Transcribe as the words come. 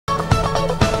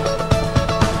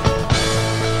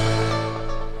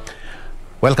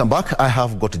Welcome back. I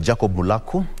have got Jacob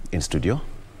Mulaku in studio,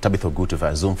 Tabitha Ogutu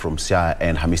via Zoom from Siaya,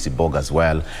 and Hamisi Mboga as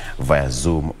well via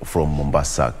Zoom from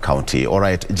Mombasa County. All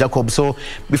right, Jacob, so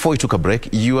before we took a break,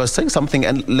 you are saying something,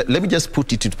 and let me just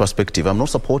put it into perspective. I'm not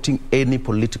supporting any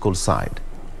political side.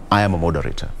 I am a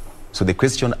moderator. So the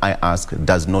question I ask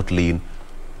does not lean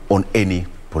on any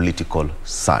political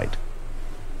side.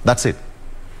 That's it.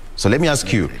 So let me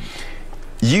ask you,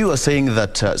 you are saying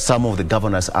that some of the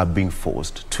governors are being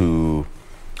forced to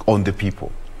on the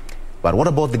people. But what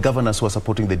about the governors who are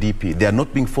supporting the DP? They are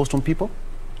not being forced on people?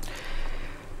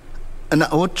 And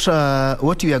what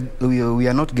we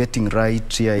are not getting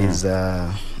right here is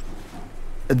the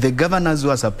governors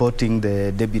who are supporting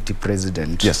the deputy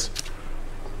president. Yes.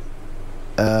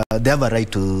 They have a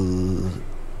right to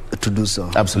do so.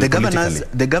 Absolutely.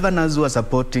 The governors who are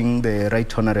supporting the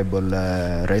Right Honorable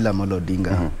Raila Amolo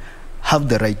Odinga have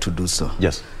the right to do so.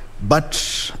 Yes.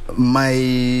 But my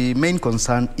main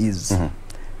concern is,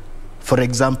 for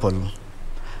example,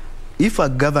 if a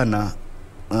governor,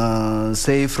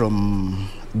 say from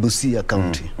Busia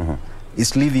County,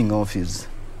 is leaving office,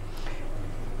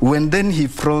 when then he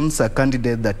fronts a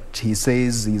candidate that he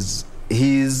says is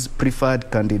his preferred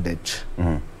candidate,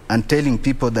 and telling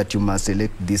people that you must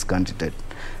elect this candidate,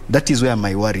 that is where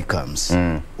my worry comes.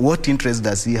 What interest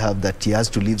does he have that he has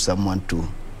to leave someone to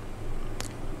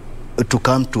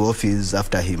come to office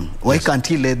after him? Why can't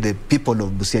he let the people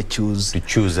of Busia choose? To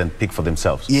choose and pick for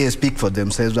themselves. Yes, pick for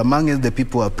themselves. Among the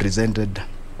people who have presented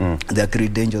their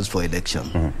credentials for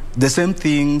election. The same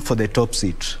thing for the top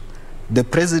seat. The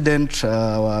president,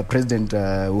 President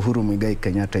Uhuru Muigai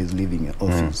Kenyatta is leaving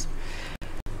office.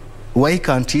 Why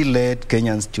can't he let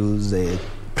Kenyans choose a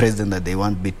president that they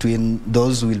want between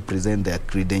those who will present their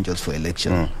credentials for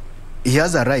election? He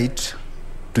has a right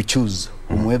to choose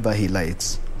whomever he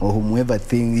likes, or whomever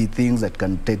he thinks that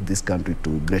can take this country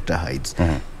to greater heights,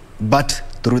 but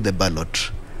through the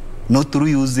ballot, not through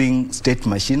using state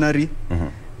machinery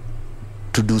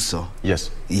to do so.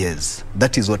 Yes. Yes,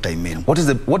 that is what I mean. What is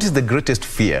the greatest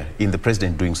fear in the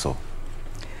president doing so?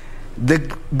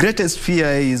 The greatest fear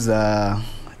is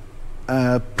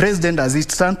president, as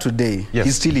it stands today,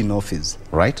 he's still in office.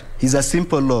 Right. He's a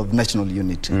symbol of national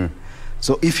unity.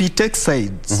 So if he takes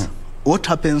sides, what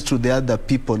happens to the other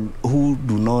people who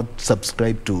do not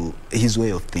subscribe to his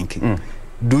way of thinking?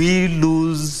 Do we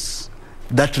lose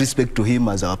that respect to him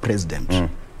as our president?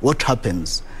 What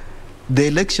happens? The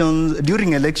elections,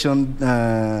 during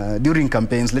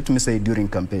campaigns, let me say during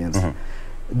campaigns,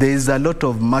 there is a lot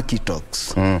of murky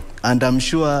talks. And I'm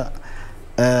sure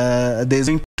there's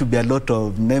going to be a lot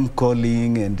of name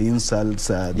calling and insults,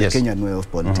 the Kenyan way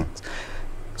of politics.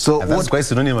 So and that's quite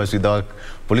synonymous with our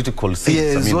political things.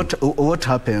 Yes, I mean, what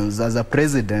happens as a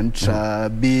president,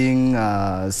 being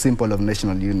a symbol of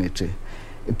national unity,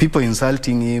 people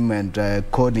insulting him and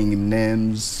calling him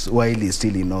names while he's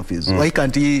still in office. Why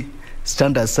can't he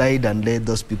stand aside and let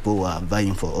those people who are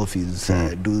vying for office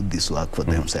do this work for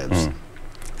themselves?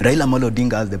 Raila Amolo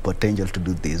Odinga has the potential to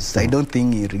do this. I don't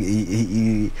think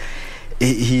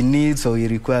he needs or he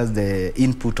requires the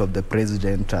input of the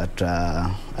president at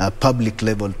a public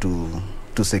level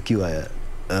to secure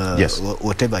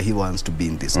whatever he wants to be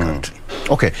in this country.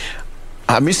 Okay.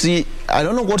 Hamisi, I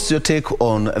don't know what's your take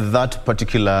on that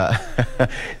particular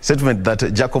statement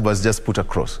that Jacob has just put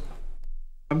across.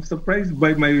 I'm surprised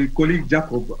by my colleague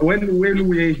Jacob. When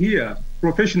we're here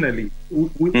professionally,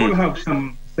 we all have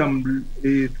some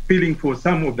feeling for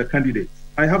some of the candidates.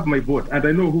 I have my vote and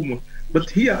I know whom. But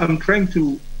here I'm trying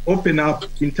to open up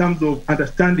in terms of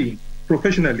understanding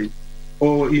professionally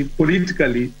or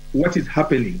politically what is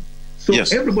happening. So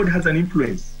everybody has an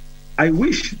influence. I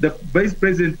wish the vice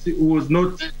president was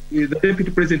not, the deputy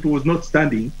president was not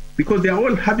standing, because they are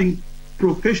all having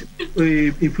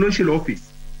influential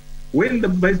office. When the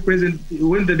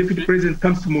deputy president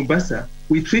comes to Mombasa,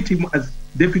 we treat him as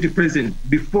deputy president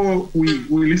before we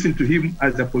listen to him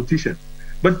as a politician.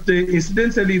 But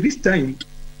incidentally, this time,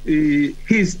 he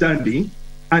is standing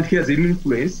and he has an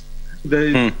influence.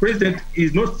 The president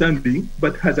is not standing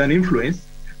but has an influence.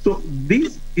 So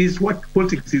this is what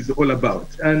politics is all about,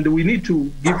 and we need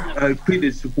to give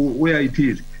credit for where it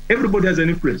is. Everybody has an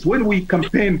influence. When we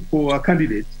campaign for a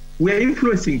candidate, we are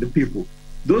influencing the people.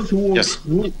 Those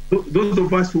those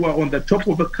of us who are on the top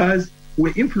of the cars,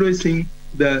 we're influencing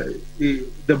the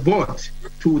vote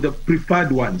to the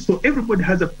preferred one. So everybody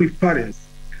has a preference,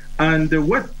 and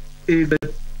what the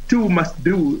two must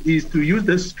do is to use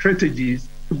the strategies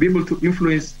to be able to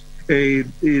influence the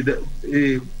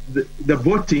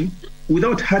voting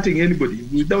without hurting anybody,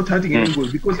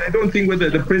 because I don't think whether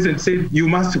the president said you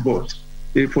must vote.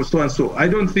 for so and so. I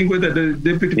don't think whether the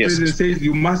deputy president says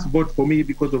you must vote for me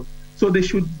because of. So they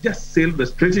should just sell the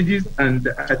strategies, and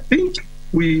I think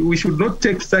we should not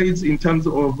take sides in terms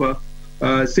of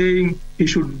saying he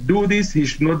should do this, he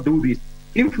should not do this.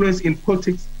 Influence in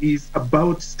politics is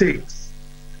about stakes.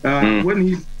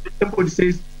 When somebody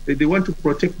says they want to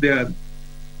protect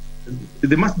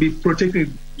they must be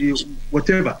protecting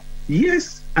whatever.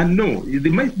 Yes and no. They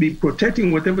might be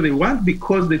protecting whatever they want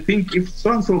because they think if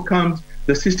so-and-so comes,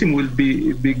 the system will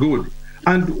be good.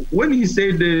 And when he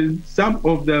said some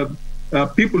of the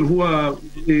people who are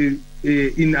in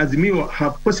Azimio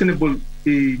have questionable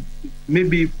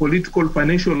maybe political,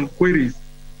 financial queries,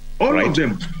 all of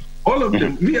them.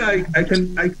 We can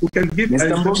give.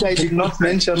 Mr. Mboga, I did not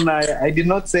mention. I did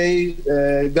not say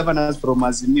governors from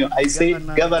Azimio. I say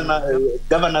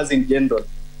governors in general.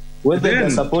 Whether they're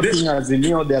supporting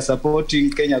Azimio, they're supporting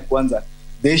Kenya Kwanza.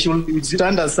 They should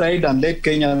stand aside and let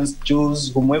Kenyans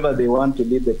choose whomever they want to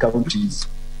lead the counties.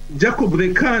 Jacob,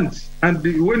 they can't. And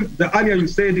when earlier you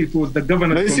said it was the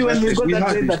governor. But you see, when you got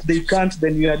that say that they can't,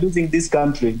 then we are losing this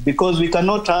country, because we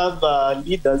cannot have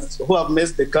leaders who have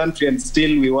messed the country and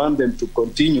still we want them to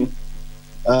continue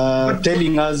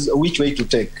telling us which way to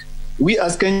take. We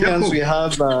as Kenyans,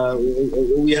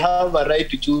 Jacob, we have a right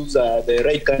to choose the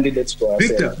right candidates for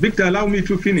ourselves. Victor, allow me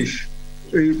to finish.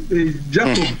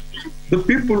 Jacob, the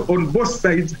people on both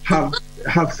sides have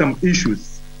some issues.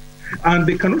 And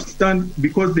they cannot stand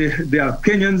because they are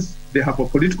Kenyans, they have a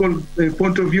political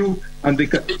point of view, and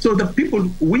so the people,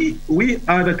 we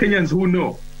are the Kenyans who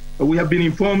know. We have been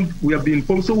informed,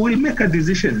 so we'll make a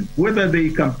decision. Whether they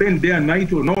campaign day and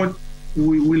night or not,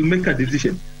 we will make a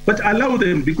decision. But allow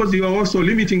them, because you are also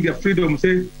limiting their freedom,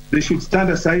 say they should stand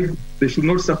aside, they should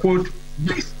not support.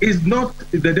 This is not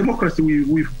the democracy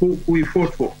we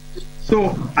fought for.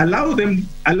 So allow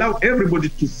everybody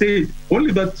to say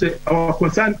only that our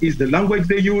concern is the language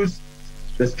they use,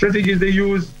 the strategies they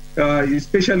use,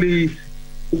 especially,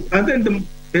 and then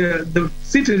the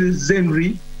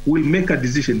citizenry will make a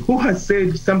decision. Who has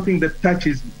said something that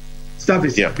touches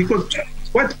service? Yeah. Because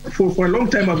for a long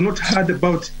time I've not heard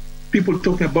about people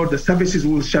talking about the services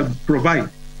we shall provide.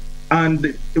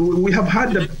 And we have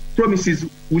had the promises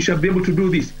we shall be able to do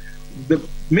this. The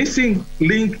missing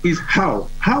link is how.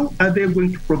 How are they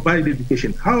going to provide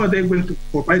education? How are they going to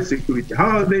provide security?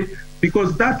 How are they?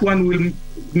 Because that one will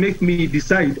make me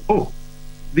decide, oh,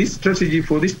 this strategy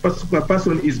for this particular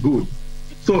person is good.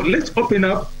 So let's open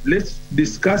up, let's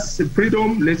discuss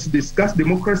freedom, let's discuss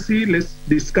democracy, let's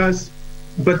discuss,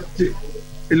 but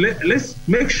let's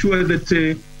make sure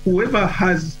that whoever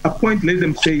has a point, let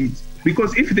them say it.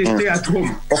 Because if they stay at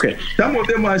home, some of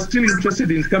them are still interested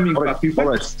in coming back. You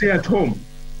can't stay at home.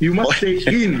 You must stay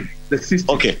in the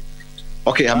system. Okay,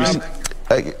 Hamisi.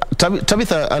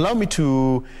 Tabitha, allow me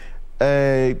to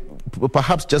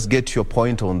perhaps just get your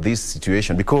point on this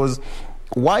situation, because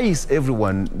why is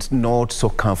everyone not so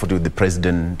comfortable with the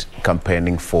president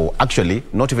campaigning for, actually,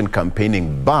 not even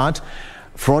campaigning, but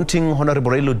fronting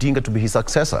Honorable Raila Odinga to be his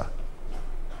successor?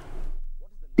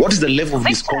 What is the level of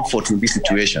discomfort in this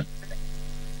situation?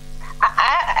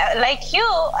 Like you,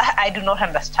 I do not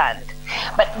understand.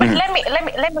 But let me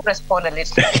respond a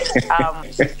little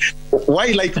bit. Why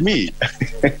like me?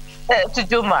 To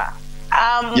Juma.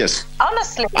 Yes.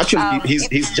 Honestly, actually,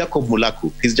 he's Jacob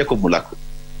Mulaku. He's Jacob Mulaku.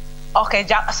 Okay,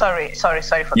 sorry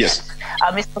for that.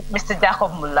 Mr.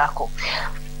 Jacob Mulaku.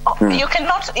 You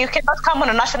cannot come on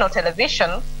a national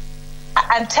television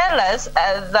and tell us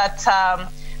that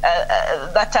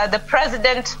the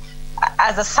president,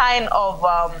 as a sign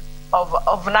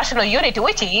of national unity,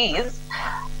 which he is,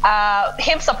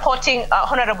 him supporting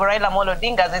Honorable Raila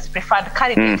Odinga as his preferred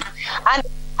candidate, and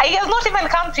he has not even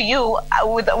come to you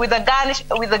with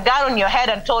a gun on your head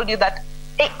and told you that,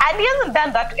 and he hasn't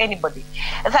done that to anybody,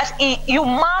 that you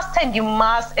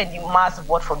must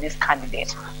vote for this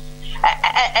candidate,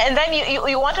 and then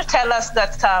you want to tell us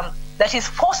that he's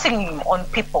forcing him on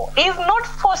people. He's not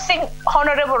forcing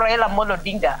Honorable Raila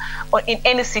Odinga on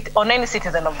any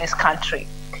citizen of this country.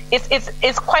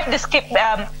 It's quite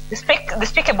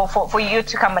despicable for you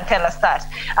to come and tell us that.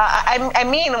 I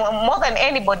mean, more than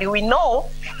anybody, we know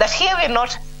that here we're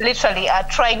not literally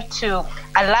trying to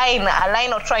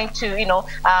align or trying to,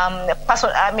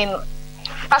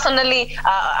 personally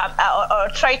or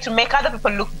try to make other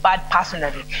people look bad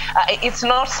personally. It's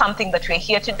not something that we're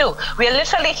here to do. We are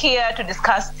literally here to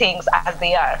discuss things as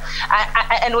they are.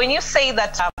 And when you say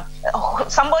that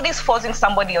somebody's forcing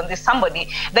somebody on this somebody,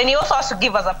 then he also has to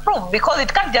give us a proof, because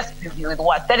it can't just be with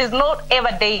words. There is no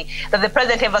ever day that the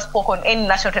president ever spoke on any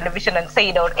national television and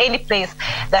said, or any place,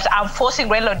 that I'm forcing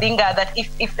Raila Odinga, that if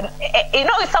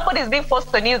somebody is being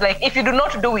forced on news, like, if you do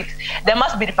not do it, there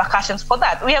must be repercussions for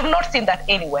that. We have not seen that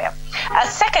anywhere.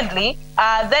 Secondly,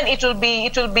 then it will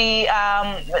be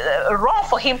wrong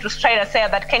for him to try to say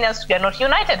that Kenyans were not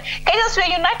united. Kenyans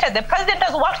were united. The president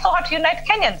has worked so hard to unite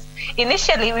Kenyans.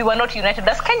 Initially, we were not united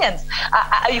as Kenyans.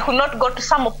 You could not go to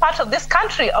some part of this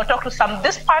country or talk to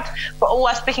this part who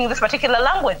are speaking this particular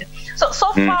language. So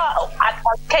far,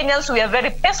 as Kenyans, we are very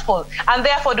peaceful, and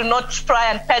therefore do not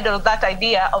try and peddle that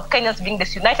idea of Kenyans being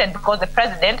disunited because the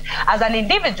president, as an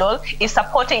individual, is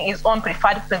supporting his own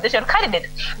preferred presidential candidate.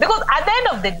 Because at the end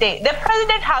of the day, the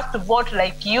president has to vote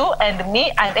like you and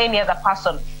me and any other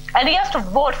person. And he has to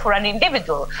vote for an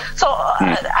individual. So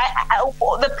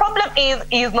the problem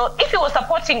is not, if he was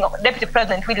supporting Deputy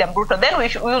President William Ruto, then we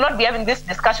will not be having this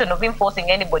discussion of him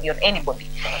forcing anybody on anybody.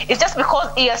 It's just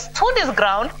because he has stood his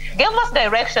ground, gave us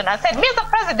direction, and said, me as the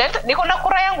president, niko na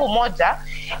kura yangu moja.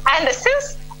 And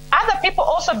since other people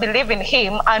also believe in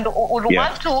him and would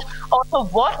want to also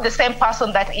vote the same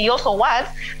person that he also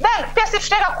wants, then pia si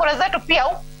tuteka kura zetu pia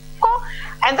huko,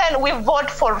 and then we vote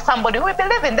for somebody who we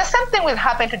believe in. The same thing will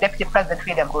happen to Deputy President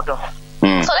William Ruto.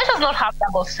 So let us not have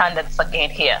double standards again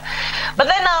here. But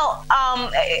then now,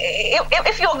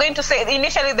 if you're going to say,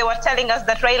 initially they were telling us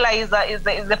that Raila is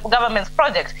the government's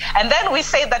project, and then we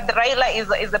say that the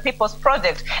Raila is the people's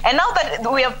project, and now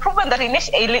that we have proven that it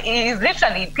is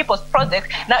literally people's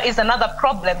project, now is another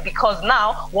problem, because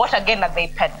now what again are they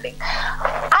peddling?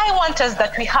 I want us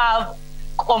that we have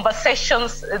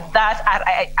conversations that are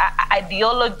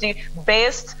ideology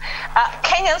based.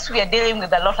 Kenyans, we are dealing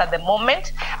with a lot at the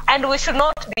moment, and we should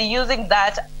not be using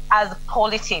that as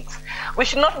politics. We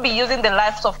should not be using the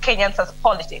lives of Kenyans as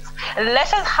politics.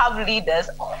 Let us have leaders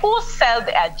who sell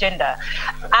the agenda,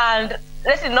 and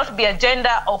let it not be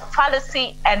agenda of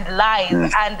fallacy and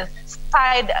lies and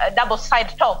double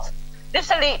side talks.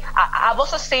 Literally, I've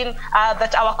also seen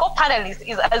that our co-panelist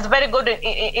is very good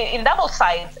in double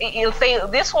sides. He'll say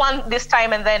this one this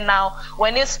time, and then now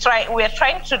when we are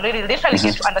trying to literally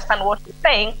get to understand what he's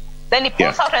saying, then he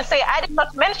pulls out and say, I did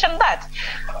not mention that.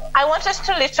 I want us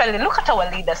to literally look at our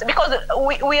leaders, because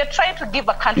we are trying to give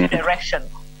a country direction.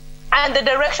 And the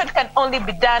direction can only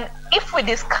be done if we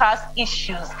discuss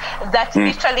issues that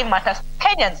literally matter to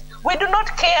Kenyans. We do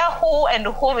not care who and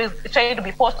whom is trying to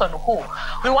be forced on who.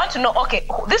 We want to know, okay,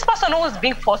 this person who is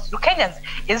being forced to Kenyans,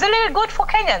 is it really good for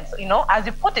Kenyans, as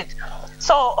you put it?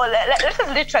 So let us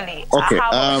literally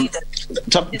have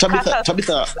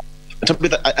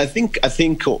Tabitha, I think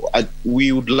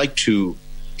we would like to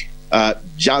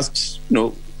just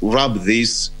rub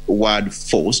this word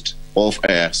forced off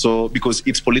air, so because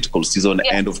it's political season,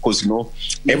 and of course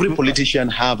every politician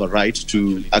have a right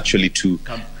to actually to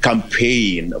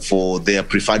campaign for their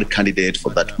preferred candidate,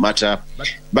 for that matter,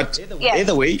 but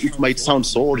either way it might sound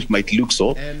so, or it might look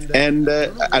so, and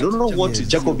I don't know what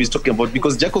Jacob is talking about,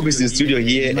 because Jacob is in studio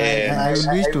here. I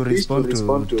wish to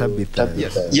respond to Tabitha.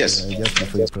 Yes. Just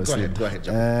before you proceed. Go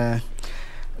ahead.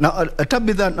 Now,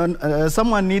 Tabitha,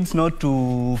 someone needs not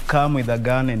to come with a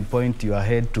gun and point your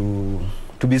head to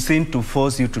be seen to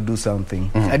force you to do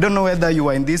something. I don't know whether you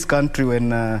were in this country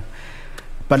when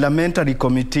parliamentary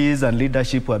committees and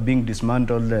leadership were being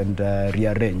dismantled and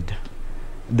rearranged.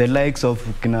 The likes of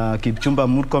Kipchumba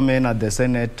Murkomen at the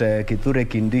Senate, Kithure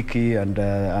Kindiki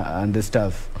and the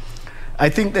staff. I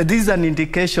think that this is an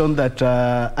indication that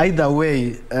either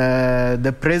way,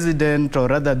 the president, or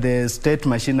rather the state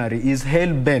machinery, is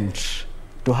hell-bent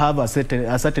to have a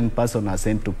certain person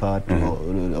ascend to power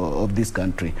of this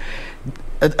country.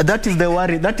 That is the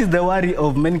worry. That is the worry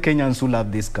of many Kenyans who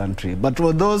love this country. But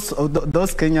for those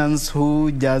Kenyans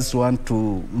who just want to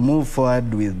move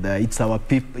forward with it's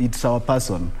our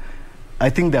person, I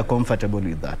think they're comfortable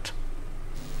with that.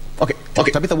 Okay.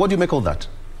 Tabitha, what do you make of that?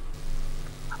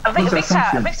 Victor,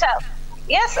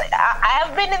 yes, I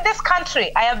have been in this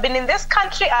country.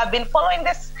 I've been following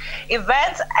this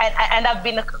event, and I've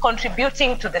been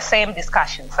contributing to the same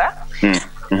discussions.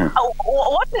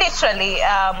 What literally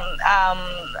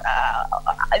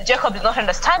Jacob is not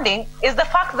understanding is the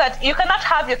fact that you cannot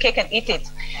have your cake and eat it.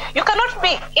 You cannot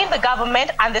be in the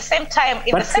government and at the same time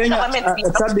in the same government.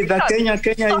 Kenya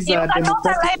is a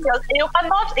democratic.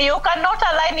 You cannot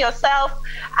align yourself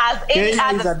as any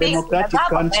other thing in the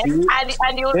government,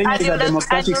 and you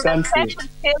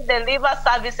still deliver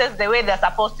services the way they're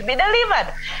supposed to be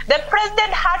delivered. The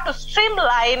president had to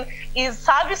streamline his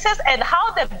services and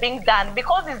how they're being done,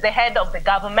 because he's the head of the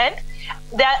government.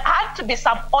 There had to be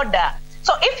some order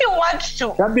So if you want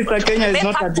to... Tabitha, Kenya is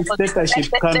not a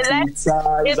dictatorship country. It's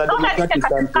a democratic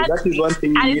country. That is one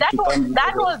thing you need to come.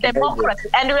 That was democracy.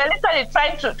 And we are literally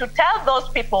trying to tell those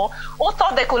people who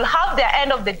thought they could have their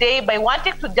end of the day by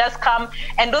wanting to just come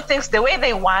and do things the way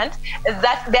they want,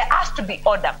 that there has to be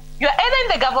order. You're either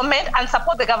in the government and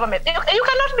support the government. You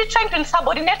cannot be trying to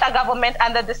insubordinate a government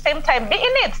and at the same time be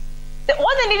in it.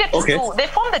 What they needed to do, they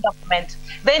formed the government.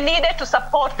 They needed to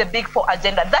support the Big Four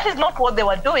agenda. That is not what they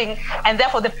were doing. And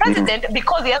therefore the president,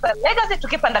 because he has a legacy to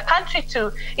keep on the country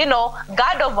to,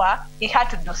 guard over, he had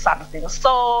to do something.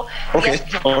 So, yes,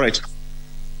 all right.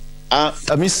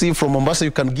 Hamisi, from Mombasa,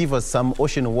 you can give us some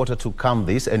ocean water to calm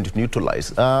this and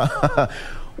neutralize.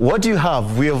 What do you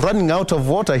have? We are running out of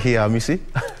water here, Hamisi.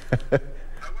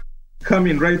 Come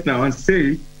in right now and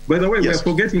say, by the way, we are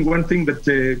forgetting one thing that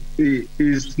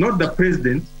is not the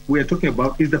president we are talking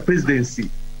about, is the presidency.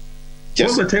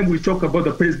 All the time we talk about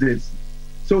the presidency.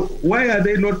 So why are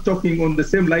they not talking on the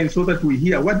same line so that we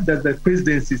hear what does the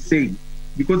presidency say?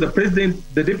 Because the president,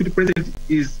 the deputy president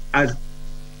is as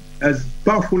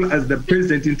powerful as the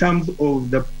president in terms of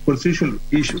the constitutional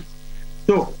issues.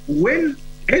 So when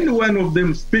any one of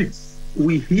them speaks,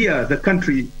 we hear the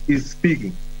country is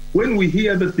speaking. When we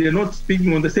hear that they are not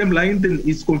speaking on the same line, then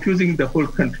it's confusing the whole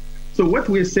country. So what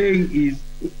we're saying is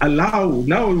now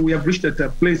we have reached at a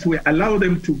place where allow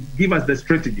them to give us the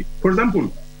strategy. For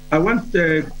example, I want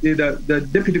the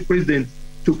deputy president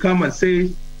to come and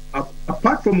say,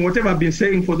 apart from whatever I've been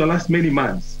saying for the last many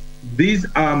months, these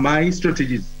are my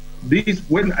strategies. These,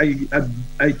 when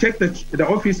I take the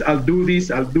office, I'll do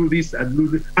this, I'll do this, I'll do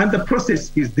this. And the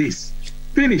process is this.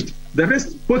 Finished. The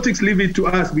rest, politics, leave it to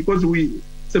us, because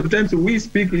sometimes we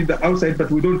speak in the outside, but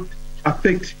we don't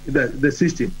affect the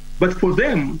system. But for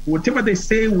them, whatever they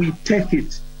say, we take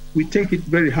it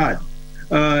very hard.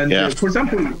 For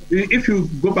example, if you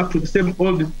go back to the same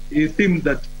old theme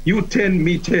that you 10,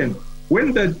 me 10,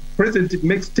 when the president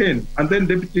makes 10 and then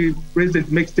deputy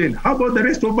president makes 10, how about the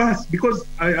rest of us? Because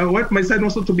I want my son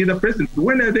also to be the president.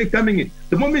 When are they coming in?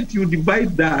 The moment you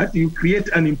divide that, you create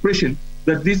an impression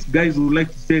that these guys would like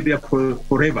to stay there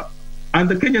forever. And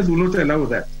the Kenyans will not allow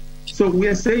that. So we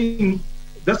are saying,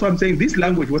 that's why I'm saying this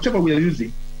language, whatever we are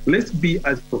using, let's be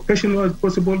as professional as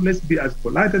possible, let's be as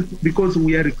polite as, because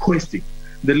we are requesting.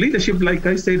 The leadership, like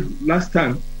I said last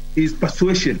time, is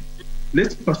persuasion.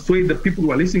 Let's persuade the people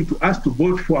who are listening to us to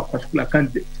vote for a particular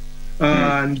candidate.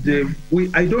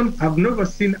 I've never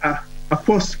seen a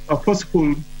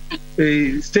forceful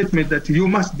statement that you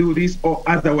must do this or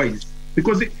otherwise.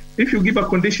 Because if you give a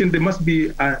condition, there must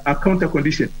be a counter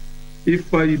condition.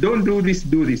 If you don't do this,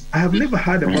 do this. I have never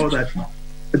heard about that.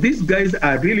 These guys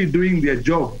are really doing their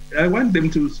job. I want them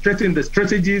to straighten the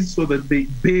strategies so that they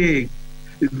beg.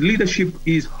 Leadership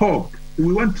is hope.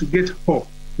 We want to get hope.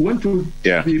 We want to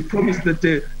be promised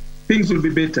that things will be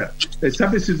better,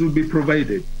 services will be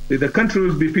provided, the country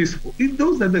will be peaceful.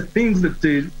 Those are the things that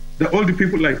the older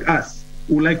people like us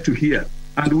would like to hear.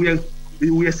 And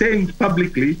we are saying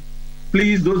publicly,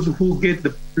 please, those who get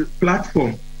the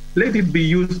platform, let it be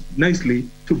used nicely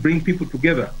to bring people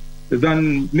together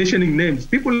than mentioning names.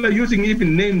 People are using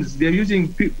even names. They're using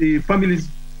families'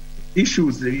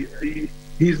 issues.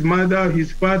 His mother,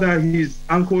 his father, his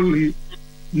uncle.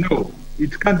 No,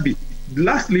 it can't be.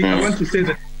 Lastly, I want to say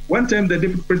that one time the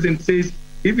deputy president says,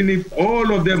 even if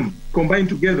all of them combine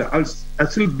together, I'll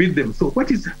still beat them. So what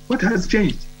has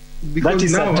changed? Because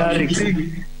now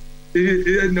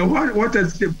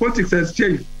politics has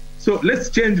changed. So let's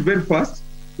change very fast.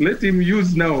 Let him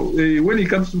use now. When he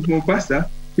comes to Mombasa,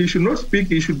 he should not speak.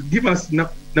 He should give us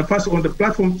nafasi on the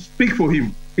platform. Speak for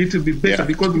him. It will be better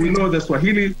because we know the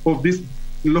Swahili of these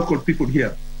local people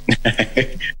here.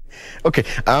 Okay,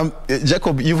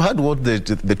 Jacob, you've heard what the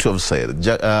two have said,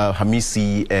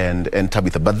 Hamisi and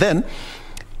Tabitha, but then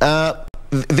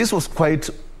this was quite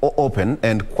open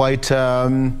and quite,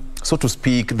 so to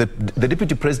speak, the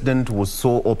deputy president was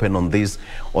so open on this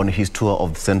on his tour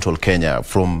of central Kenya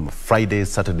from Friday,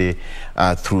 Saturday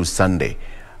through Sunday.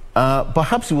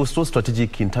 Perhaps he was so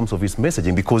strategic in terms of his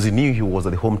messaging because he knew he was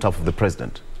at the home turf of the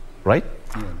president, right?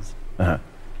 Yes.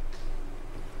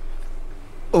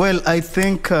 Well, I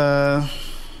think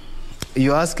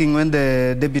you're asking when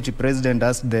the deputy president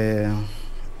asked the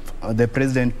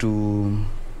president to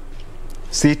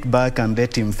sit back and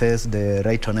let him face the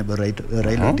Right Honorable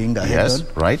Raila Odinga. Yes,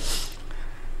 right.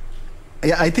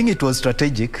 Yeah, I think it was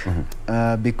strategic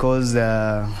because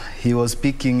he was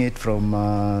speaking it from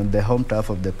the home turf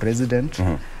of the president,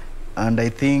 and I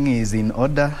think he's in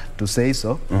order to say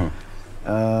so.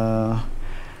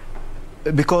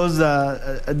 Because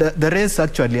the race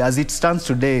actually, as it stands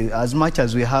today, as much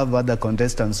as we have other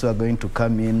contestants who are going to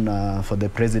come in for the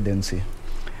presidency,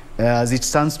 as it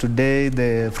stands today,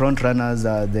 the front runners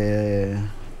are the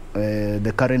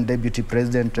current Deputy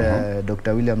President,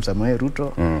 Dr. William Samoei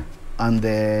Ruto, and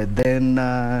the then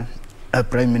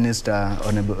Prime Minister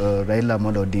Raila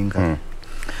Amolo Odinga.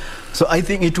 So I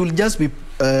think it will just be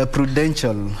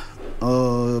prudential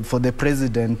for the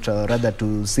President rather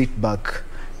to sit back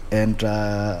and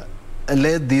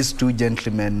let these two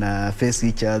gentlemen face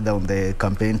each other on the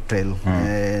campaign trail,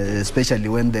 especially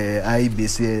when the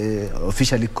IBC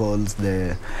officially calls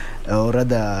or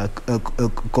rather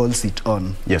calls it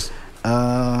on. Yes.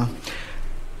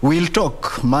 We'll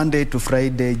talk Monday to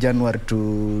Friday, January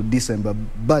to December,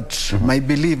 but my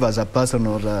belief as a person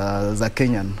or as a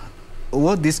Kenyan,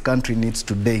 what this country needs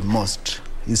today most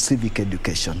is civic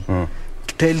education. To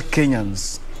tell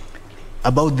Kenyans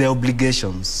about their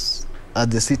obligations as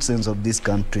the citizens of this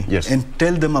country, and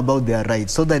tell them about their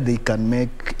rights so that they can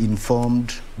make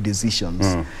informed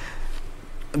decisions.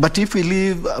 But if we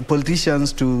leave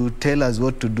politicians to tell us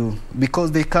what to do,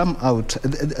 because they come out,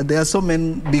 there are so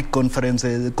many big conference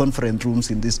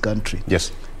rooms in this country.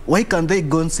 Yes. Why can't they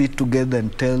go and sit together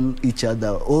and tell each other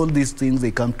all these things?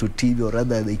 They come to TV, or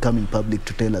rather they come in public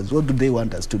to tell us what do they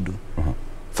want us to do.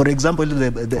 For example,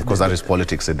 of course, that is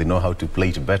politics, and they know how to play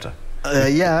it better.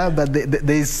 Yeah, but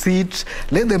they sit,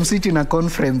 let them sit in a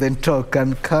conference and talk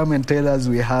and come and tell us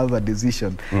we have a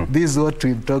decision. This is what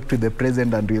we've talked to the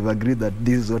president and we've agreed that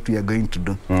this is what we are going to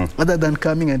do. Other than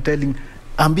coming and telling,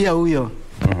 Ambia Uyo,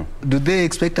 do they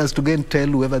expect us to go and tell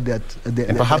whoever that?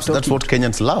 And perhaps that's what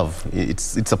Kenyans love.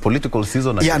 It's a political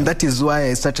season. Yeah, and that is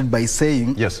why I started by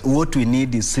saying what we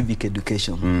need is civic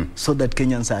education, so that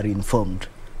Kenyans are informed,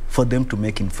 for them to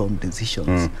make informed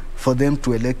decisions, for them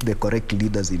to elect the correct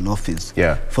leaders in office,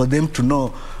 for them to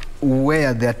know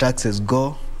where their taxes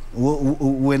go,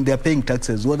 when they're paying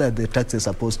taxes, what are the taxes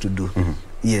supposed to do?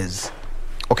 Yes.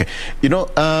 Okay. You know,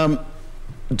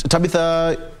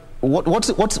 Tabitha,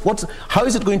 how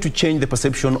is it going to change the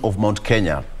perception of Mount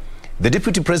Kenya? The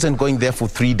Deputy President going there for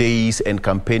 3 days and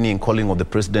campaigning, calling on the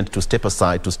President to step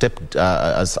aside,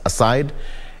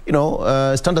 you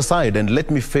know, stand aside and let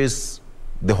me face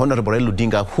the Honorable Raila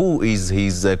Odinga, who is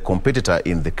his competitor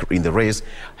in the race,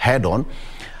 head on.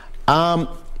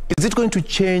 Is it going to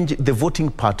change the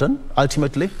voting pattern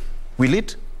ultimately? Will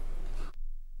it?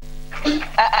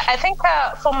 I think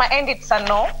from my end it's a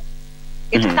no.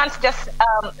 It can't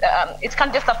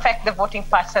just affect the voting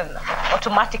pattern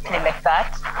automatically like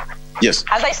that. Yes.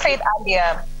 As I said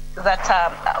earlier,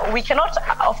 that we cannot,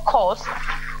 of course,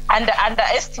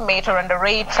 underestimate or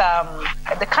underrate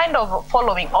the kind of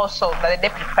following also that the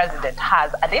Deputy President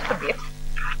has a little bit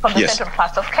from the central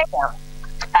part of Kenya.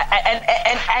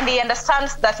 And he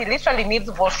understands that he literally needs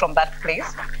votes from that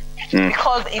place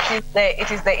because it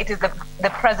is the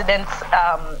president's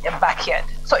backyard.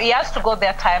 So he has to go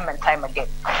there time and time again.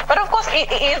 But of course,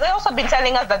 he's also been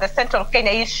telling us that the central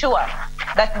Kenya is sure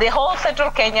that the whole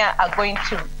central Kenya are going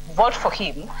to vote for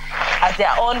him as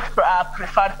their own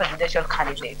preferred presidential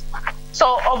candidate.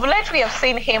 So of late we have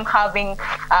seen him having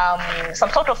some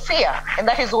sort of fear, and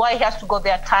that is why he has to go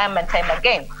there time and time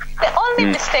again. The only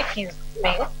mistake he's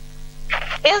doing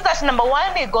is that, number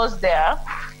one, he goes there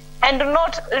and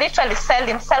not literally sell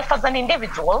himself as an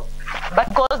individual,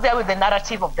 but goes there with the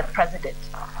narrative of the president.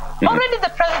 Already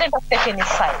the president has taken his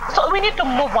side, so we need to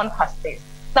move on past this.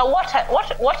 Now,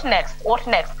 what next? What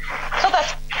next? So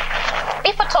that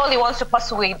if at all he wants to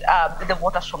persuade the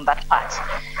voters from that part,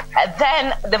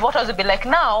 then the voters will be like,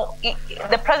 now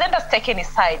the president has taken his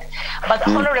side, but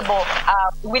Honorable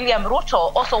William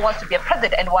Ruto also wants to be a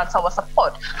president and wants our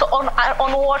support. So on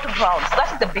what grounds? That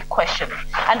is the big question.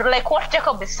 And like what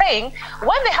Jacob is saying,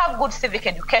 when they have good civic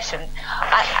education,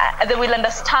 they will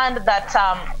understand that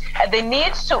they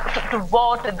need to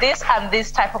vote this and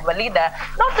this type of a leader,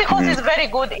 not because he's very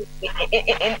good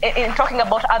in talking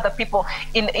about other people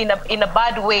in a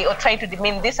bad way or trying to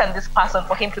demean this and this person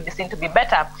for him to be seen to be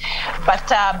better,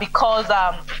 but because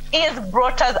he has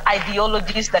brought us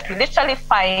ideologies that we literally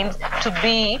find to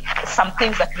be some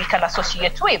things that we can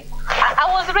associate with. I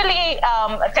was really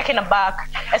taken aback,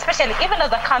 especially even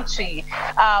as a country,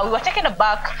 we were taken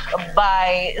aback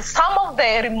by some of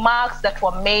the remarks that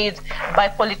were made by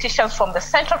politicians from the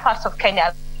central parts of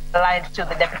Kenya aligned to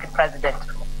the Deputy President.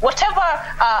 Whatever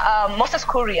Moses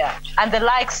Kuria and the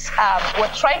likes were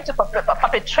trying to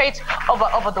perpetrate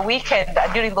over the weekend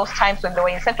during those times when they were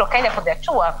in central Kenya for their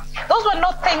tour, those were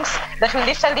not things that we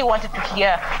literally wanted to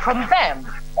hear from them.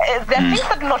 There are things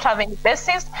that do not have any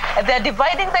basis. They're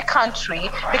dividing the country,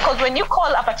 because when you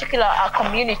call a particular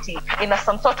community in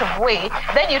some sort of way,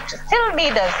 then you still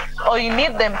need us, or you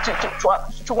need them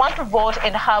to want to vote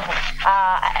and have,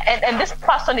 and this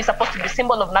person is supposed to be a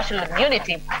symbol of national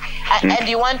unity, and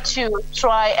you want to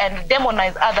try and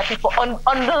demonize other people on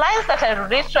lines that are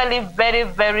literally very,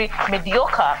 very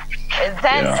mediocre,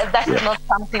 then that is not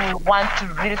something we want to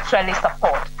literally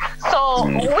support. So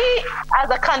we, as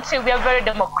a country, we are very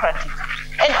democratic.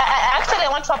 And actually, I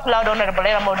want to applaud Honorable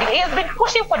Modi. He has been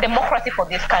pushing for democracy for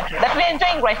this country that we're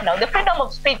enjoying right now, the freedom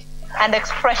of speech and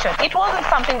expression. It wasn't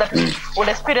something that we would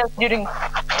experience during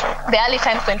the early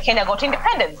times when Kenya got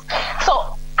independence.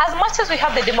 So as much as we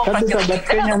have the democracy, but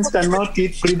Kenyans cannot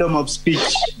eat freedom of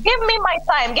speech. Give me my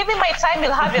time. Give me my time.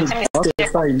 You'll have your time. Okay,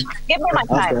 fine. Give me my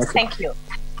time. Okay. Thank you.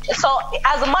 So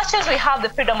as much as we have the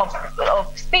freedom of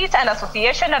speech and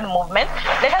association and movement,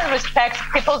 let us respect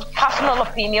people's personal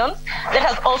opinions. Let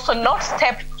us also not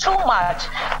step too much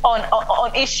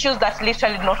on issues that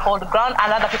literally do not hold ground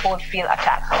and other people will feel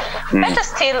attacked. Better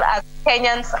still, as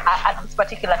Kenyans at this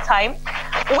particular time,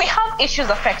 we have issues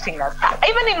affecting us.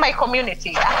 Even in my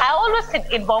community, I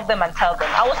always involve them and tell them.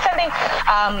 I was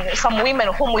telling some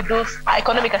women whom we do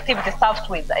economic activity stuff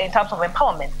with in terms of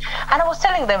empowerment, and I was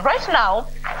telling them, right now,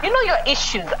 you know your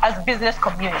issues as business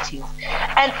communities,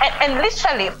 and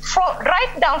literally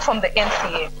right down from the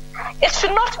NCA, it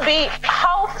should not be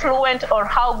how fluent or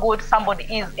how good somebody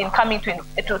is in coming to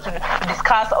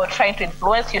discuss or trying to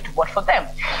influence you to vote for them,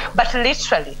 but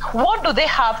literally, what do they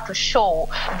have to show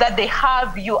that they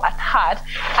have you at heart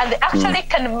and they actually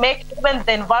can make even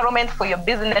the environment for your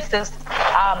businesses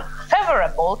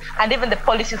favorable, and even the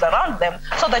policies around them,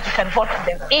 so that you can vote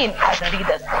them in as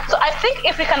leaders. So I think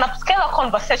if we can upscale our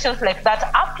conversations like that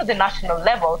up to the national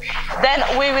level, then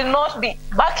we will not be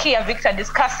back here, Victor,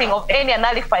 discussing of any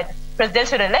nullified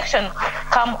presidential election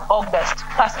come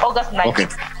past August 9th. Okay.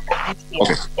 This year.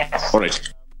 Okay. Yes. All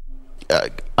right.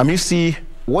 Hamisi,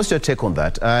 what's your take on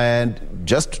that? And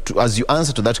just as you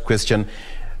answer to that question,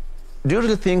 do you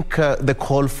really think the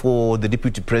call for the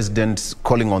deputy president,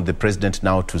 calling on the president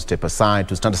now to stand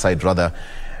aside rather,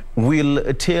 will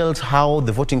tell how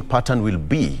the voting pattern will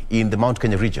be in the Mount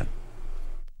Kenya region?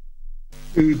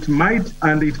 It might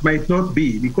and it might not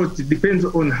be, because it depends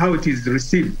on how it is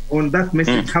received, on that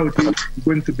message, how it is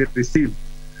going to be received.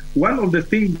 One of the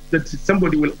things that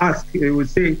somebody will ask, will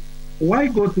say, why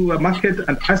go to a market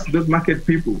and ask those market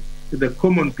people, the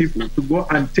common people, to go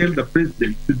and tell the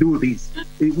president to do this?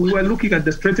 We were looking at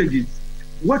the strategies.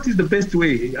 What is the best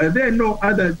way? Are there no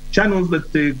other channels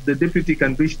that the deputy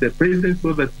can reach the president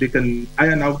so that they can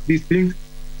iron out these things?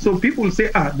 So people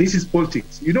say, this is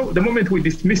politics. You know, the moment we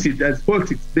dismiss it as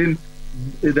politics, then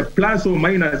the plus or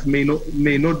minus may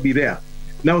not be there.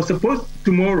 Now, suppose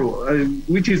tomorrow,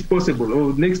 which is possible,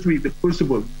 or next week,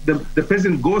 possible, the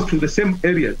president goes to the same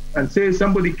areas and says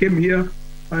somebody came here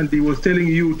and he was telling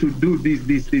you to do this.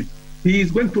 He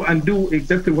is going to undo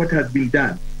exactly what has been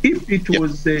done. If it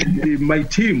was my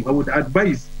team, I would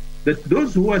advise that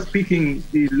those who are speaking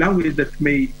the language that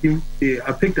may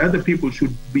affect other people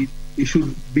should be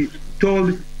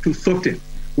told to soften.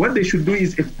 What they should do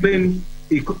is explain.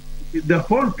 The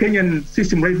whole Kenyan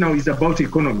system right now is about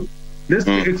economy. Let's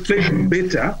explain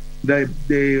better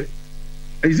is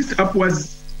it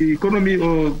upwards economy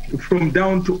or from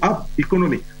down to up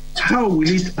economy? How will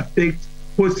it affect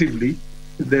positively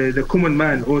the common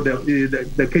man or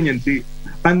the Kenyan tree?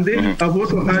 And then I've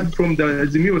also heard from the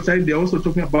Azimio side, they're also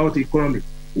talking about economy.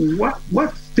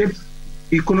 What steps,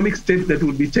 economic steps that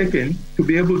will be taken to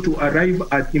be able to arrive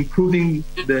at improving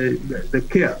the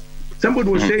care? Somebody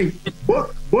was saying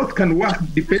both can work,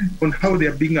 depending on how they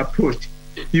are being approached.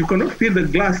 You cannot fill the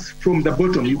glass from the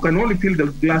bottom. You can only fill the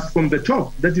glass from the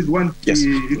top. That is one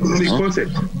economic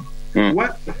concept.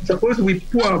 Suppose we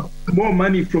pour more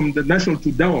money from the national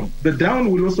to down, the down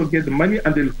will also get the money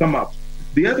and they'll come up.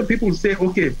 The other people say,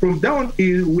 okay, from down,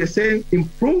 we're saying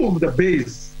improve the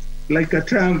base, like a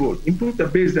triangle, improve the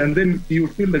base, and then you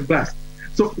fill the glass.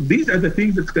 So these are the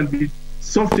things that can be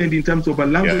softened in terms of a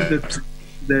language that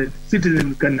the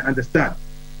citizen can understand.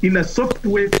 In a soft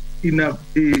way,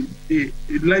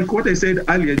 like what I said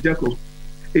earlier, Jacob,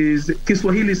 is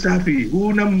Kiswahili safi,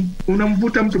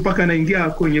 unamvuta mtu paka anaingia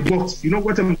kwenye box. You know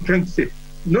what I'm trying to say?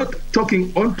 Not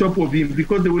talking on top of him,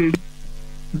 because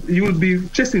you will be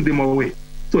chasing them away.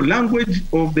 So language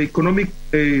of the economic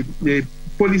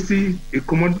policy,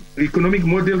 economic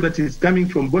model that is coming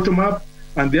from bottom up,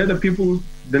 and the other people,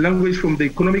 the language from the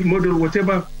economic model,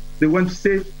 whatever they want to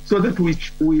say, so that we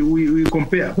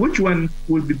compare which one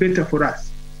will be better for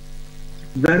us.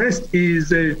 The rest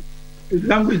is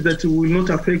language that will not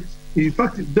affect In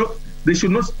fact, they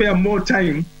should not spare more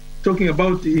time talking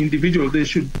about individuals. They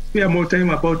should spare more time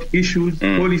about issues,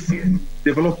 policies,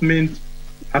 development,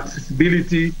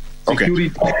 accessibility,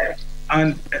 security,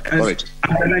 and the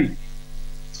like.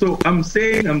 So I'm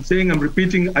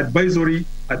repeating advisory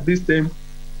at this time.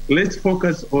 Let's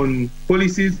focus on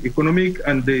policies, economic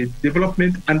and the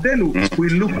development, and then we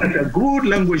look at a good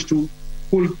language to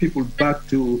pull people back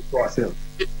to ourselves.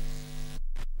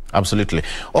 Absolutely.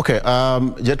 Okay,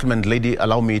 gentlemen, lady,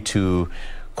 allow me to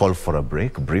call for a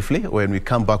break briefly. When we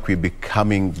come back, we'll be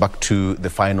coming back to the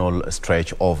final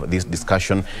stretch of this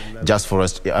discussion. Just for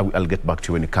us, I'll get back to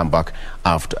you when you come back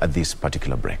after this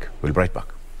particular break. We'll be right back.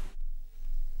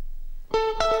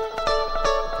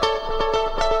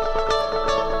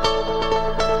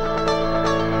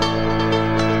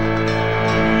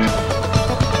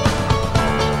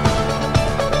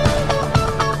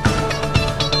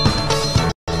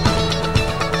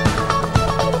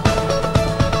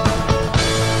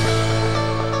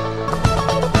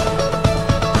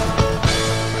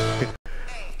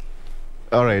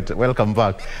 All right, welcome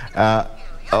back.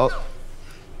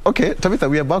 Okay, Tabitha,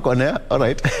 we are back on air. All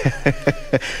right.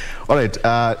 All right,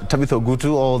 Tabitha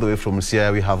Ogutu, all the way from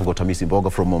Siaya. We have got Hamisi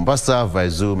Mboga from Mombasa via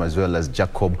Zoom, as well as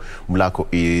Jacob Mulaku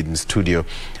in studio.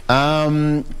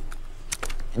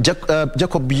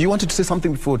 Jacob, you wanted to say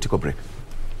something before we take a break?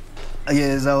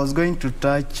 Yes, I was going to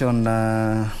touch on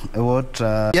what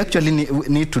we actually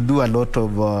need to do a lot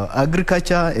of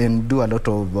agriculture and do a lot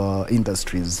of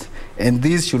industries, and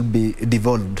these should be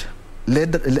devolved.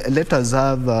 Let us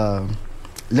have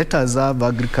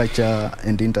agriculture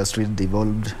and industry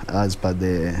devolved as per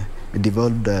the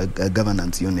devolved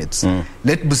governance units.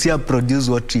 Let Busia produce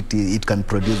what it can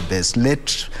produce best.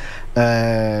 Let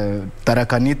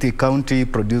Tharaka Nithi County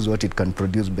produce what it can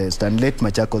produce best, and let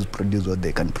Machakos produce what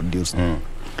they can produce.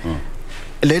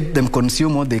 Let them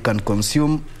consume what they can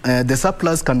consume. The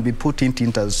surplus can be put into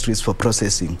industries for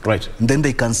processing. Right. And then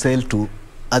they can sell to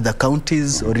other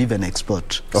counties or even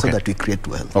export, so that we create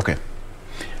wealth. Okay.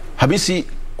 Hamisi,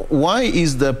 why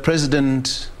is the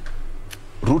President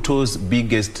Ruto's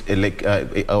biggest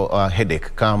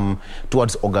headache come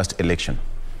towards August election?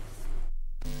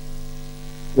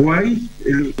 Why?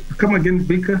 Come again,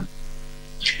 Baker.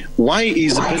 Why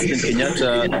is President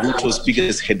Kenyatta Ruto's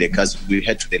biggest headache as we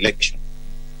head to the election?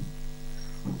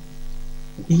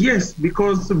 Yes,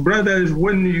 because, brothers,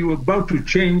 when you're about to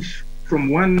change from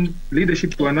one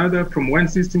leadership to another, from one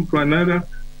system to another,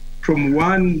 from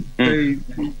one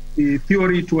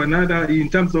theory to another, in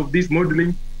terms of this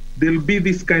modeling, there'll be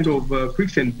this kind of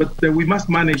friction. But we must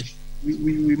manage.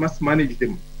 We must manage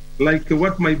them. Like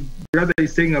what my brother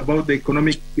is saying about the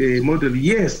economic model.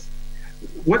 Yes,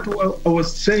 what I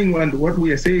was saying and what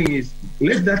we are saying is,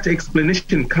 let that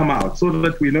explanation come out so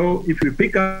that we know if we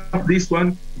pick up this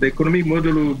one, the economic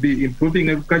model will be improving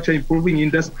agriculture, improving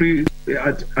industry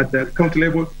at the county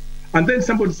level. And then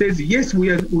somebody says, yes,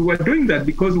 we were doing that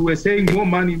because we were saying more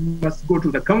money must go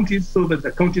to the counties so that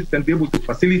the counties can be able to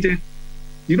facilitate.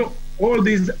 You know, all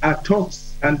these are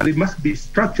talks, and they must be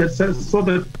structured so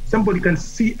that somebody can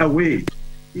see a way.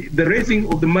 The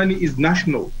raising of the money is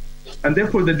national, and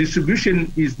therefore the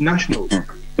distribution is national.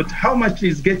 But how much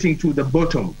is getting to the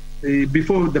bottom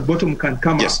before the bottom can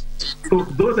come up? So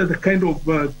those are the kind of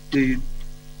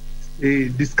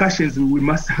discussions we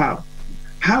must have.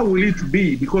 How will it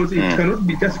be? Because it cannot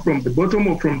be just from the bottom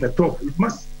or from the top. It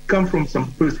must come from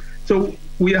some place. So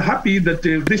we are happy that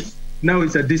this now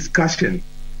is a discussion,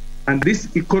 and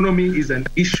this economy is an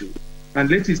issue. And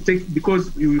let us take,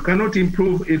 because you cannot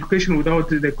improve education without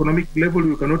the economic level,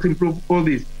 you cannot improve all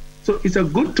this. So it's a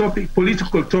good topic,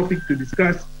 political topic to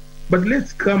discuss, but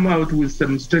let's come out with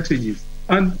some strategies.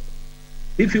 And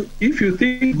if you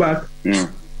think back,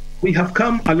 we have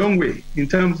come a long way in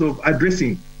terms of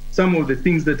addressing some of the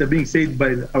things that are being said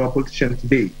by our politicians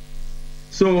today.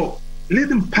 So let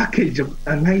them package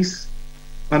a nice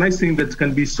thing that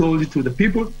can be sold to the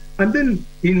people. And then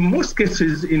in most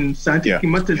cases, in scientific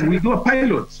matters, we do a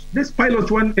pilot. Let's pilot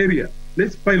one area.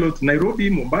 Let's pilot Nairobi,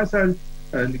 Mombasa,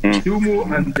 and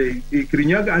Kisumu, and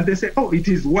Kirinyaga, and they say, oh, it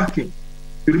is working.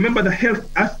 You remember the health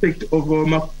aspect of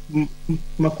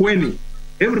Makueni.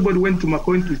 Everybody went to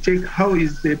Makueni to check how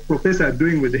is the professor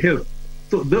doing with the health.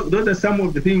 So those are some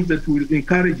of the things that will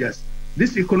encourage us.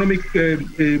 This economic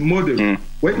model,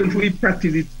 why don't we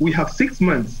practice it? We have 6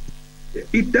 months.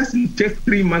 It doesn't take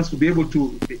 3 months to be able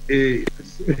to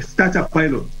start a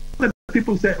pilot. But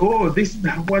people say, oh, this is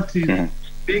what is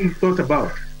being thought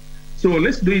about. So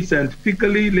let's do it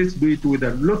scientifically. Let's do it with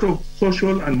a lot of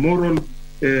social and moral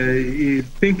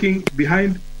thinking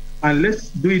behind. And let's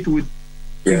do it with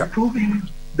improving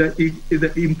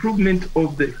the improvement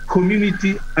of the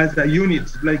community as a unit,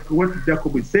 like what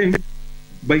Jacob is saying,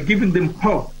 by giving them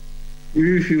power.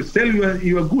 If you sell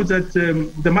your goods at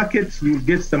the market, you'll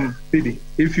get some feeding.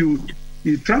 If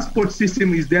the transport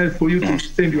system is there for you to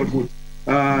send your goods.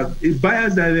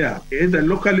 Buyers are there, either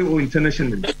locally or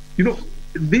internationally. You know,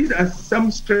 these are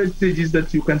some strategies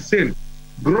that you can sell.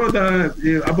 Grow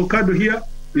the avocado here.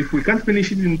 If we can't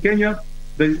finish it in Kenya,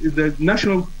 the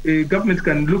national government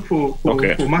can look for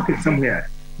market somewhere.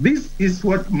 This is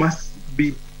what must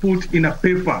be put in a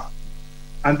paper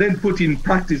and then put in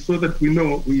practice so that we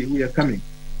know we are coming.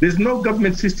 There's no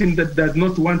government system that does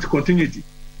not want continuity.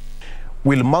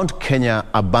 Will Mount Kenya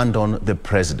abandon the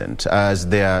president as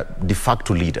their de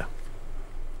facto leader?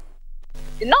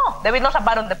 No, they will not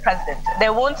abandon the president. They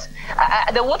won't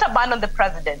abandon the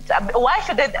president. Why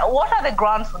should they? What are the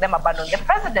grounds for them abandoning the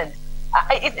president?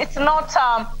 It's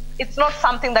not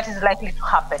something that is likely to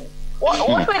happen.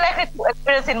 What we're likely to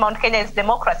experience in Mount Kenya is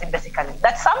democracy, basically.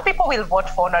 That some people will vote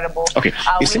for Honorable. Okay,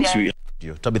 it seems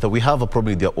Tabitha, we have a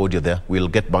problem with the audio there. We'll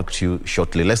get back to you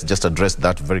shortly. Let's just address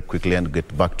that very quickly and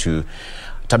get back to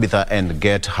Tabitha and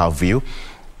get her view.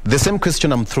 The same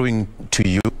question I'm throwing to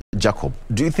you, Jacob.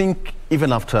 Do you think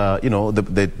even after, you know,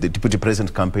 the deputy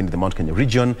president campaign in the Mount Kenya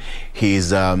region,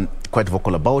 he's quite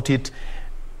vocal about it,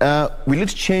 will it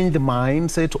change the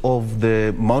mindset of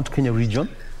the Mount Kenya region?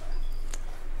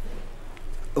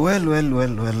 Well,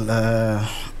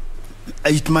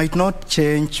 it might not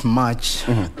change much,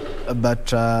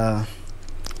 but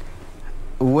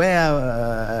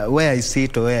where I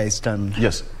sit or where I stand,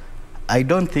 yes, I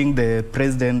don't think the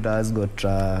president has got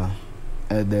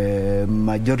the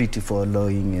majority for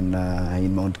allowing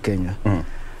in Mount Kenya.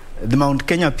 The Mount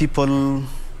Kenya people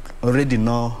already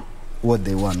know what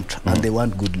they want, and they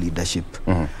want good leadership.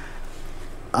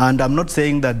 And I'm not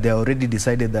saying that they already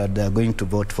decided that they are going to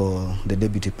vote for the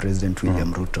Deputy President,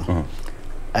 William Ruto.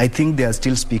 I think they are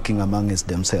still speaking amongst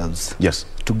themselves. Yes.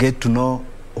 To get to know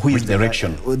which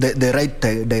direction, the right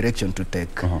direction to take.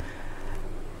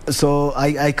 So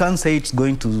I can't say it's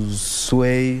going to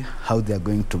sway how they are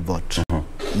going to vote.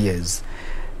 Yes.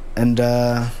 And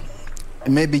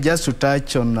maybe just to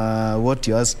touch on what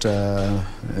you asked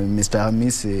Mr.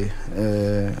 Hamisi,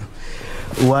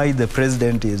 why the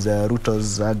president is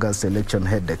Ruto's August election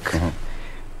headache.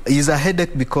 It's a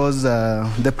headache because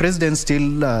the president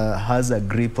still has a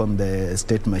grip on the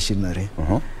state machinery.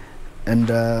 And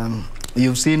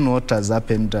you've seen what has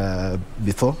happened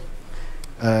before,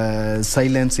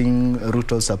 silencing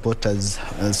Ruto supporters.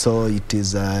 So it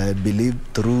is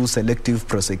believed through selective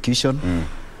prosecution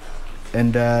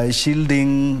and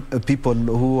shielding people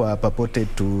who are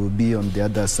purported to be on the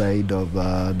other side of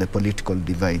the political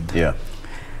divide. Yeah.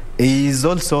 He is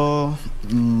also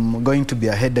going to be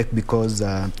a headache because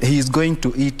he is going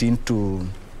to eat into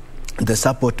the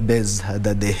support base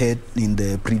that they had in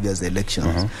the previous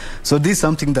elections. So this is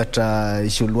something that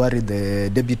should worry the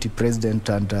deputy president,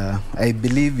 and I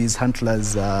believe his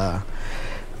handlers are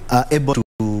able to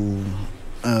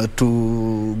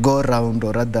go around,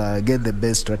 or rather get the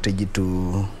best strategy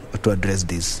to address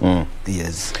this.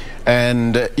 Yes.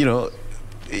 And you know,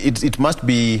 it must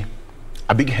be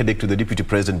a big headache to the deputy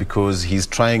president because he's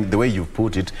trying, the way you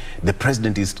put it, the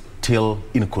president is still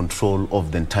in control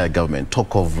of the entire government.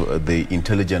 Talk of the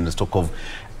intelligence, talk of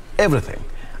everything.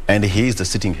 And he is the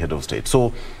sitting head of state.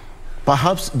 So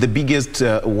perhaps the biggest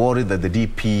worry that the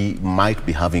DP might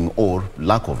be having, or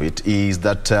lack of it, is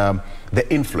that the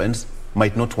influence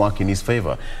might not work in his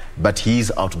favor, but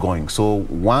he's outgoing. So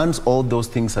once all those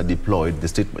things are deployed, the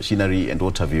state machinery and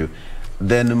what have you,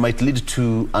 then it might lead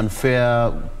to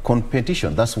unfair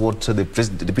competition. That's what the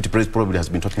deputy president probably has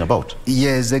been talking about.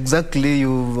 Yes, exactly.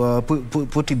 You've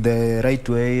put it the right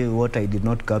way, what I did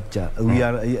not capture. We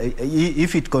are,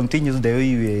 if it continues the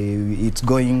way it's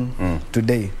going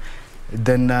today,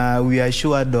 then we are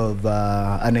assured of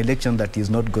an election that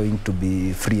is not going to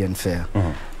be free and fair.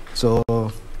 So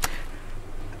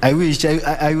I wish,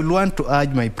 I will want to urge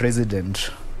my president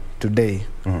today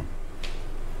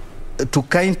to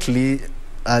kindly,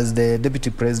 as the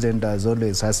deputy president has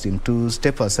always asked him, to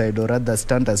step aside, or rather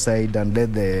stand aside and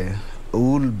let the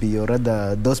will-be, or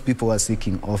rather those people who are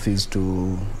seeking office,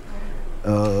 to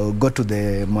go to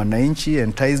the Mwananchi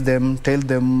and tell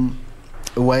them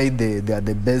why they are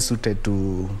the best suited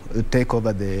to take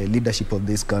over the leadership of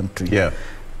this country. Yeah.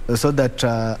 So that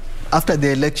after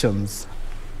the elections,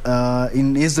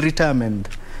 in his retirement,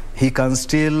 he can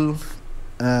still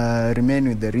remain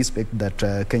with the respect that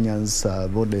Kenyans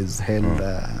have always held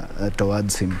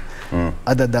towards him,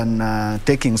 other than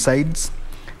taking sides.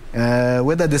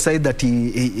 Whether the side that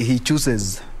he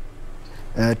chooses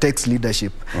takes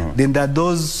leadership, then there are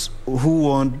those who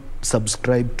won't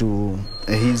subscribe to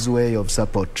his way of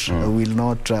support, will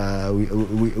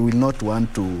not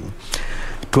want to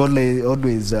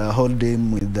always hold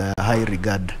him with high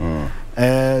regard.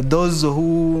 Those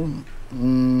who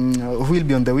will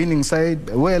be on the winning side,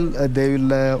 well, they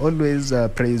will always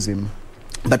praise him.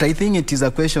 But I think it is a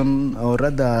question, or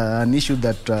rather an issue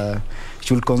that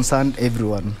should concern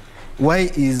everyone.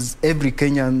 Why is every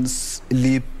Kenyan's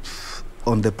lip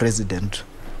on the president?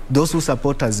 Those who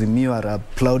support Azimio are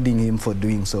applauding him for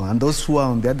doing so, and those who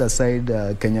are on the other side,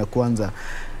 Kenya Kwanza,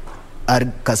 are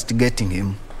castigating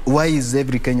him. Why is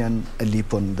every Kenyan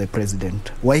lip on the president?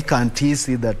 Why can't he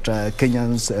see that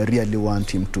Kenyans really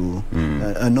want him to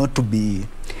not to be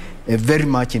very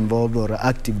much involved or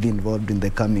actively involved in the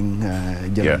coming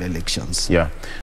general elections? Yeah.